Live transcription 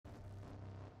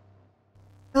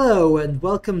Hello and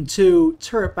welcome to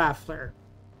Turret Baffler.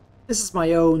 This is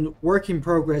my own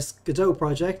work-in-progress Godot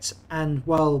project, and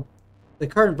while the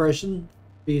current version,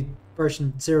 the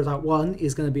version 0.1,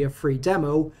 is going to be a free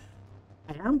demo,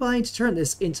 I am planning to turn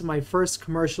this into my first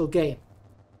commercial game.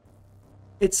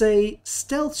 It's a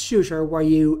stealth shooter where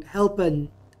you help an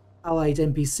allied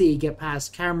NPC get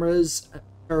past cameras,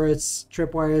 turrets,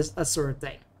 tripwires, that sort of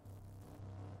thing.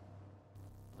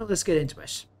 So let's get into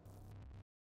it.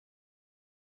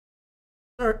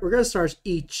 We're going to start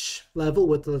each level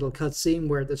with a little cutscene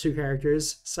where the two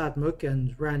characters, Satmuk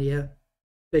and Rania,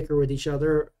 bicker with each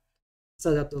other,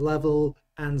 set up the level,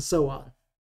 and so on.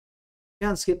 You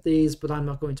can skip these, but I'm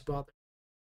not going to bother.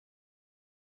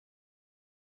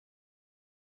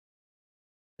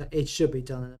 It should be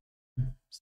done in a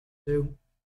two.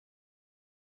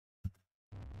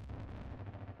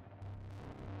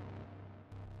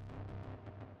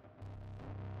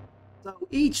 So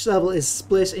each level is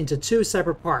split into two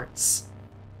separate parts.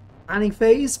 Planning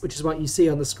phase, which is what you see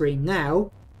on the screen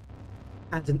now,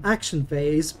 and an action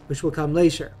phase, which will come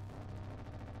later.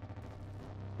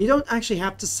 You don't actually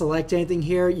have to select anything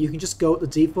here, you can just go with the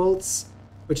defaults,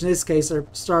 which in this case are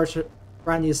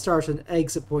Rania's start and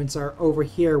exit points are over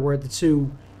here where the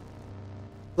two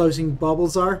floating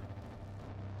bubbles are.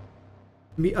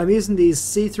 I'm using these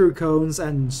see-through cones,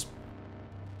 and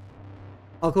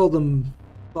I'll call them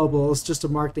bubbles just to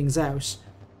mark things out.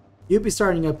 You'll be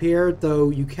starting up here,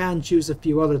 though you can choose a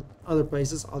few other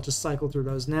places. I'll just cycle through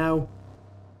those now.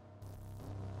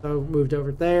 So moved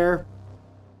over there,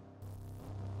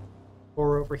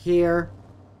 or over here,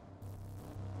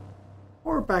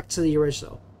 or back to the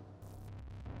original.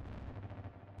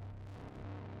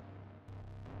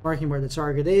 Marking where the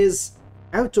target is,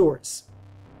 outdoors,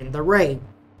 in the rain,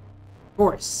 of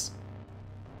course.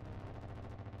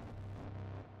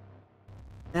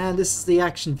 And this is the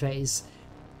action phase.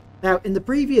 Now, in the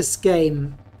previous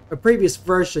game, a previous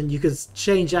version, you could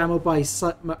change ammo by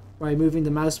moving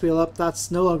the mouse wheel up.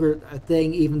 That's no longer a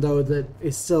thing, even though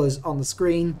it still is on the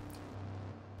screen.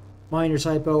 Minor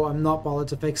typo, I'm not bothered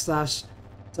to fix that.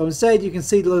 So instead, you can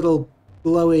see the little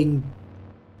glowing,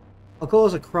 I'll call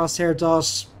it a crosshair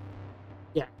dot.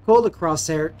 Yeah, call it a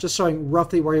crosshair, just showing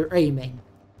roughly where you're aiming.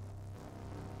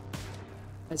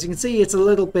 As you can see, it's a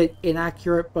little bit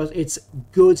inaccurate, but it's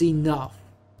good enough.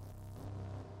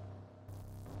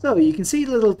 So you can see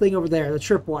the little thing over there, the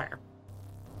tripwire.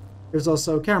 There's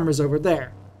also cameras over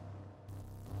there.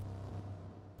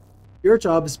 Your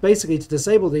job is basically to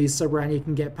disable these so Rania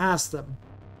can get past them.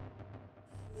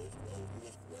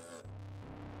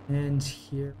 And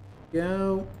here we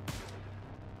go.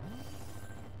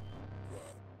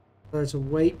 There's a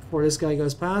wait before this guy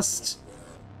goes past.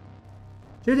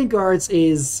 Shooting guards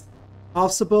is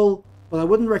possible, but I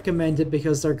wouldn't recommend it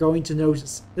because they're going to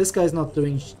notice. This guy's not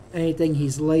doing anything,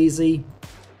 he's lazy.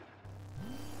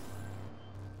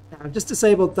 Now, I've just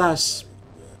disabled that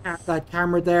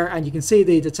camera there, and you can see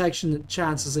the detection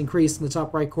chance has increased in the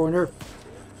top right corner.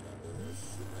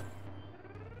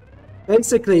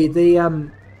 Basically,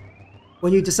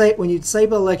 when you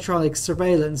disable electronic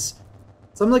surveillance,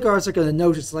 some of the guards are going to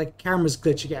notice like cameras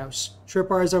glitching out.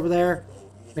 Tripwires over there.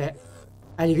 Yeah.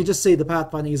 And you can just see the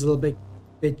pathfinding is a little bit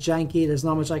janky. There's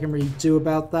not much I can really do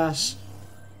about that.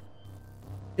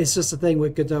 It's just a thing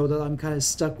with Godot that I'm kind of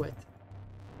stuck with.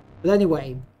 But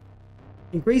anyway,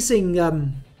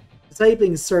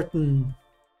 disabling certain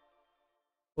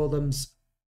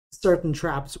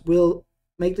traps will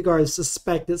make the guards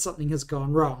suspect that something has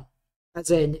gone wrong. As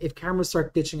in, if cameras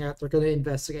start glitching out, they're going to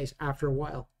investigate after a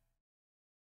while.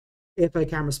 If a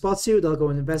camera spots you, they'll go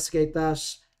and investigate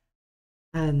that.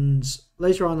 And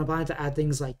later on, I'm planning to add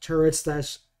things like turrets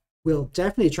that will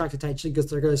definitely attract attention because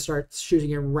they're going to start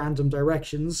shooting in random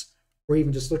directions or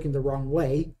even just looking the wrong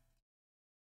way.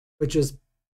 Which is,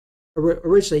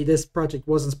 originally this project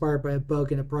was inspired by a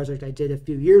bug in a project I did a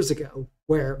few years ago,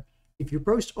 where if you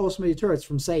approached automated turrets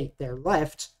from, say, their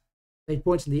left, they'd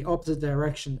point in the opposite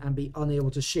direction and be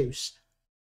unable to shoot.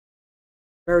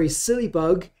 Very silly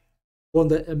bug, one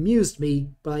that amused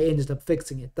me, but I ended up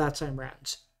fixing it that time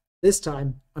round. This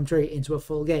time, I'm turning it into a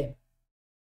full game.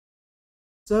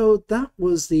 So that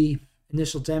was the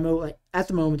initial demo. Like at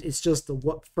the moment, it's just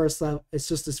first level. It's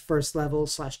just this first level /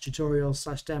 tutorial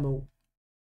 / demo.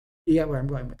 You get where I'm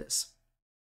going with this.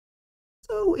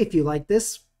 So if you like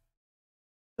this,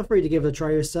 feel free to give it a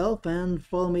try yourself and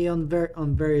follow me on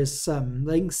various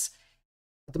links.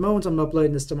 At the moment, I'm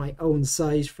uploading this to my own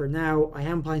site for now. I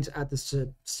am planning to add this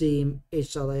to Steam,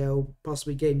 itch.io,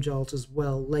 possibly GameJolt as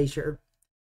well later.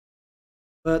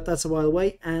 But that's a while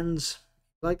away, and if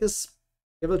you like this,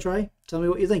 give it a try. Tell me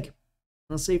what you think.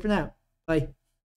 I'll see you for now. Bye.